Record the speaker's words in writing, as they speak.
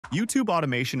YouTube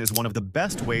automation is one of the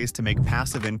best ways to make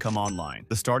passive income online.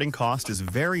 The starting cost is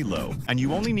very low, and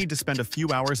you only need to spend a few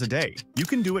hours a day. You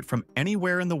can do it from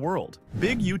anywhere in the world.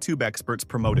 Big YouTube experts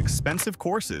promote expensive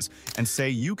courses and say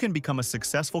you can become a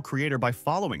successful creator by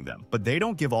following them, but they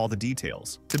don't give all the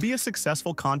details. To be a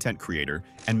successful content creator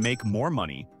and make more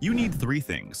money, you need 3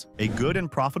 things: a good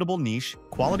and profitable niche,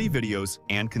 quality videos,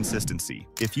 and consistency.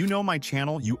 If you know my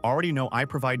channel, you already know I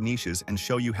provide niches and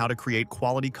show you how to create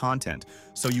quality content,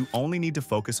 so you only need to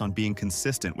focus on being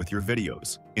consistent with your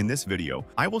videos. In this video,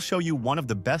 I will show you one of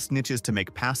the best niches to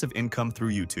make passive income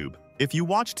through YouTube. If you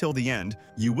watch till the end,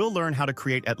 you will learn how to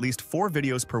create at least 4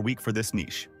 videos per week for this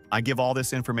niche. I give all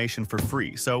this information for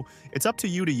free, so it's up to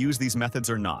you to use these methods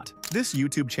or not. This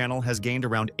YouTube channel has gained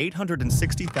around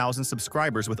 860,000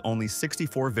 subscribers with only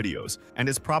 64 videos, and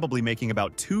is probably making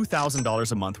about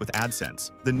 $2,000 a month with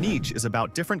AdSense. The niche is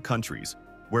about different countries,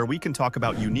 where we can talk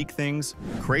about unique things,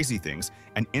 crazy things,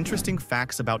 and interesting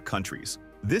facts about countries.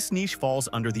 This niche falls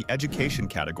under the education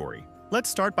category. Let's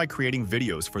start by creating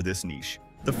videos for this niche.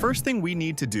 The first thing we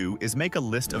need to do is make a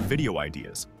list of video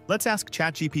ideas. Let's ask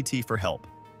ChatGPT for help.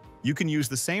 You can use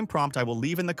the same prompt I will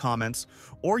leave in the comments,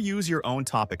 or use your own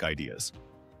topic ideas.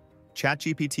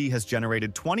 ChatGPT has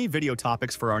generated 20 video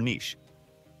topics for our niche.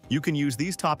 You can use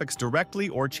these topics directly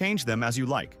or change them as you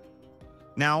like.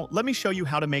 Now, let me show you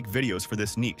how to make videos for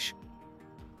this niche.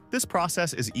 This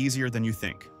process is easier than you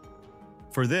think.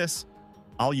 For this,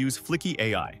 I'll use Flicky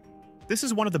AI. This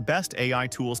is one of the best AI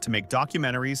tools to make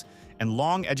documentaries and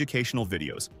long educational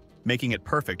videos, making it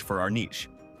perfect for our niche.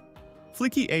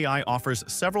 Flicky AI offers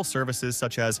several services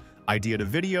such as idea to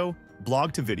video,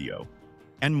 blog to video,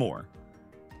 and more.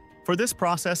 For this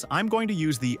process, I'm going to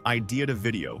use the idea to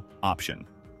video option.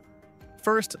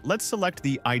 First, let's select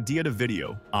the idea to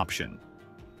video option.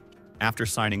 After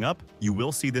signing up, you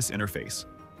will see this interface.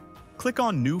 Click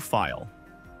on New File.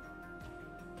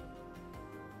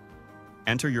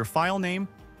 Enter your file name,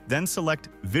 then select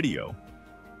Video.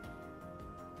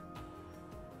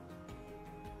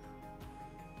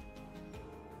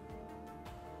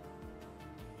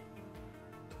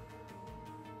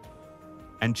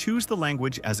 And choose the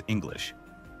language as English.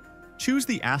 Choose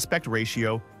the aspect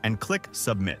ratio and click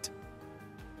Submit.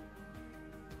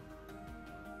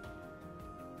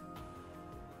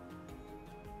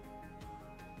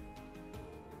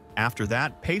 After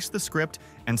that, paste the script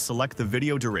and select the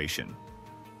video duration.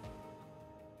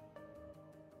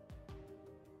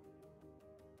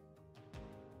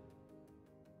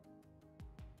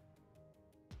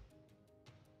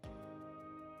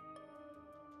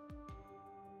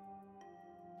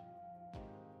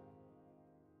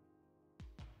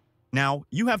 Now,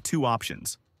 you have 2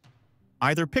 options.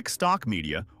 Either pick stock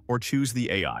media or choose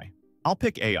the AI. I'll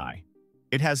pick AI.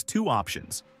 It has 2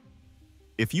 options.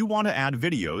 If you want to add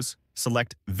videos,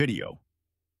 select Video.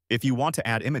 If you want to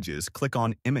add images, click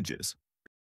on Images.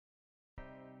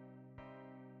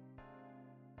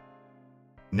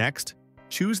 Next,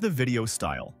 choose the video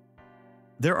style.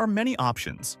 There are many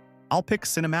options. I'll pick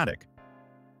Cinematic.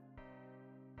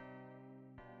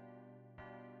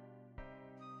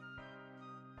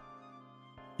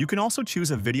 You can also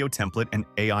choose a video template and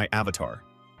AI avatar.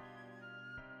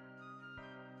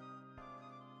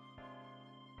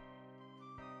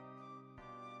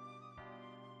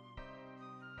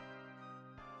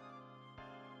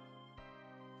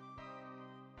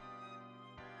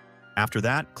 After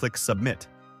that, click Submit.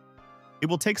 It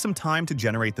will take some time to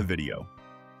generate the video.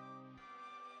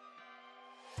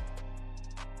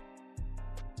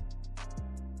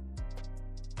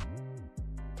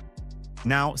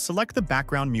 Now, select the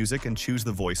background music and choose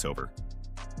the voiceover.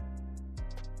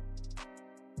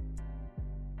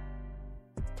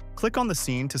 Click on the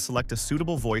scene to select a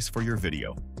suitable voice for your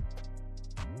video.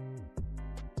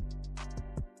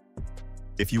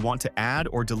 If you want to add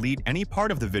or delete any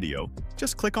part of the video,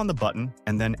 just click on the button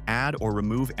and then add or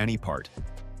remove any part.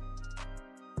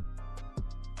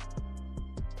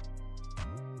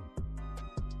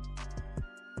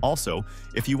 Also,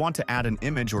 if you want to add an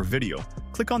image or video,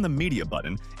 click on the Media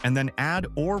button and then add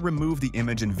or remove the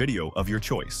image and video of your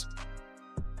choice.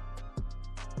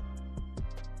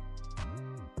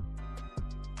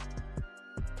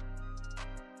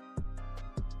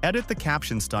 Edit the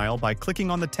caption style by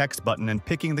clicking on the text button and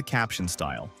picking the caption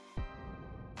style.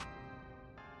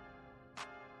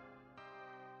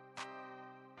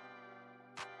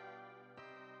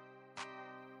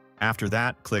 After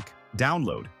that, click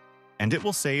Download, and it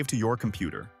will save to your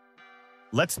computer.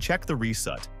 Let's check the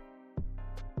reset.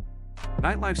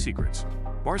 Nightlife secrets.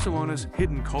 Barcelona's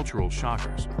hidden cultural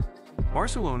shockers.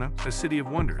 Barcelona, a city of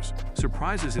wonders,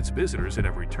 surprises its visitors at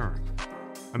every turn.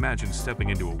 Imagine stepping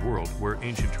into a world where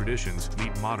ancient traditions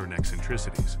meet modern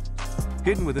eccentricities.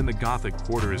 Hidden within the Gothic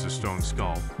quarter is a stone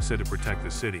skull, said to protect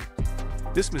the city.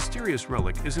 This mysterious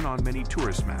relic isn't on many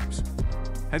tourist maps.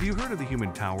 Have you heard of the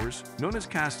human towers? Known as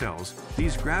castels,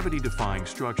 these gravity-defying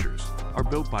structures are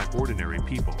built by ordinary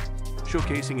people,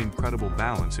 showcasing incredible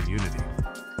balance and unity.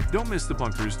 Don't miss the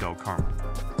Bunkers del Carmel.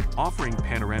 Offering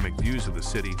panoramic views of the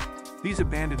city, these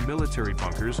abandoned military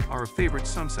bunkers are a favorite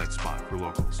sunset spot for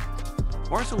locals.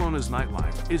 Barcelona's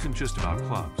nightlife isn't just about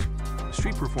clubs.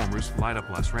 Street performers light up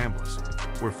Las Ramblas,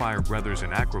 where fire breathers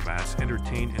and acrobats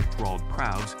entertain enthralled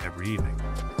crowds every evening.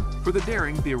 For the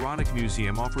daring, the Erotic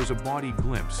Museum offers a bawdy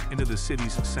glimpse into the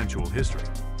city's sensual history.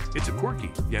 It's a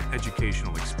quirky, yet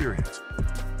educational experience.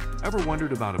 Ever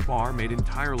wondered about a bar made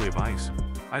entirely of ice?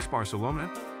 Ice Barcelona,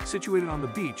 situated on the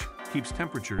beach, keeps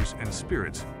temperatures and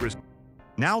spirits brisk.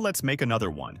 Now let's make another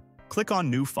one. Click on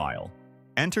New File.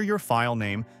 Enter your file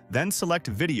name, then select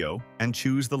Video and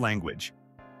choose the language.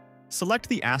 Select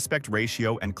the aspect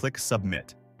ratio and click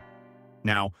Submit.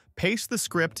 Now, paste the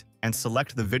script and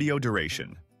select the video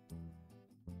duration.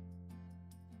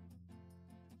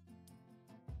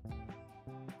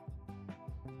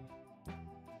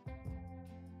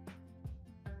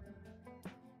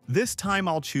 This time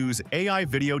I'll choose AI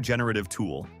Video Generative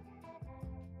Tool.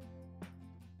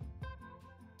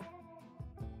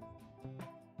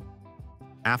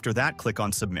 After that, click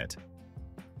on Submit.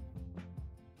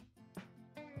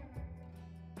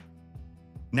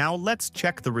 Now let's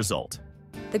check the result.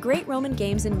 The Great Roman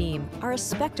Games in Nîmes are a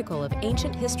spectacle of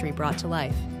ancient history brought to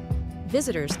life.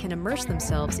 Visitors can immerse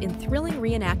themselves in thrilling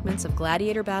reenactments of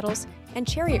gladiator battles and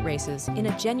chariot races in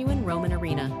a genuine Roman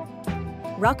arena.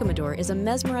 Rocamadour is a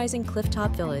mesmerizing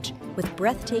clifftop village with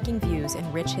breathtaking views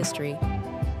and rich history.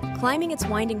 Climbing its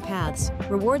winding paths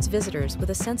rewards visitors with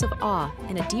a sense of awe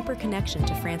and a deeper connection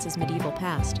to France's medieval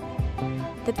past.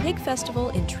 The Pig Festival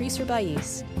in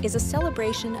Trie-sur-Baïse is a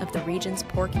celebration of the region's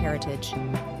pork heritage.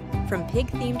 From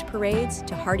pig-themed parades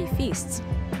to hearty feasts,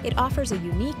 it offers a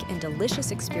unique and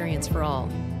delicious experience for all.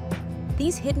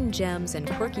 These hidden gems and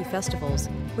quirky festivals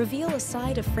reveal a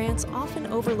side of France often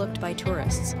overlooked by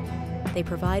tourists. They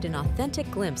provide an authentic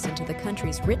glimpse into the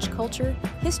country's rich culture,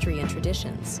 history, and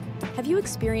traditions. Have you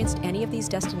experienced any of these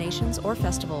destinations or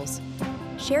festivals?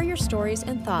 Share your stories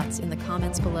and thoughts in the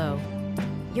comments below.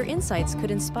 Your insights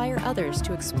could inspire others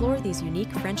to explore these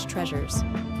unique French treasures.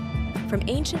 From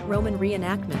ancient Roman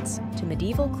reenactments to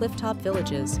medieval clifftop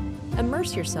villages,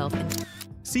 immerse yourself in...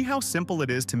 See how simple it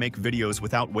is to make videos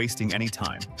without wasting any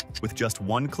time, with just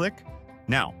one click?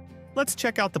 Now, let's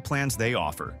check out the plans they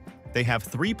offer. They have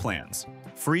 3 plans: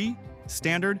 free,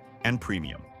 standard, and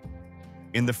premium.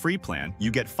 In the free plan,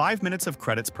 you get 5 minutes of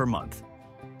credits per month.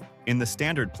 In the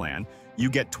standard plan, you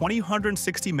get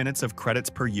 260 minutes of credits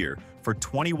per year for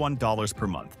 $21 per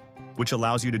month, which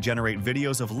allows you to generate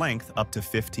videos of length up to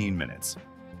 15 minutes.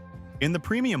 In the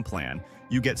premium plan,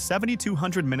 you get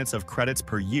 7,200 minutes of credits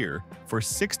per year for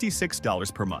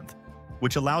 $66 per month,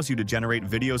 which allows you to generate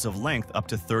videos of length up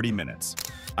to 30 minutes.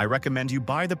 I recommend you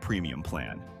buy the premium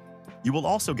plan. You will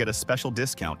also get a special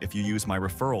discount if you use my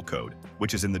referral code,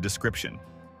 which is in the description.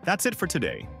 That's it for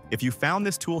today. If you found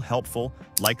this tool helpful,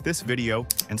 like this video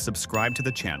and subscribe to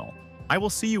the channel. I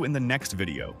will see you in the next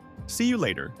video. See you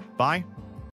later. Bye.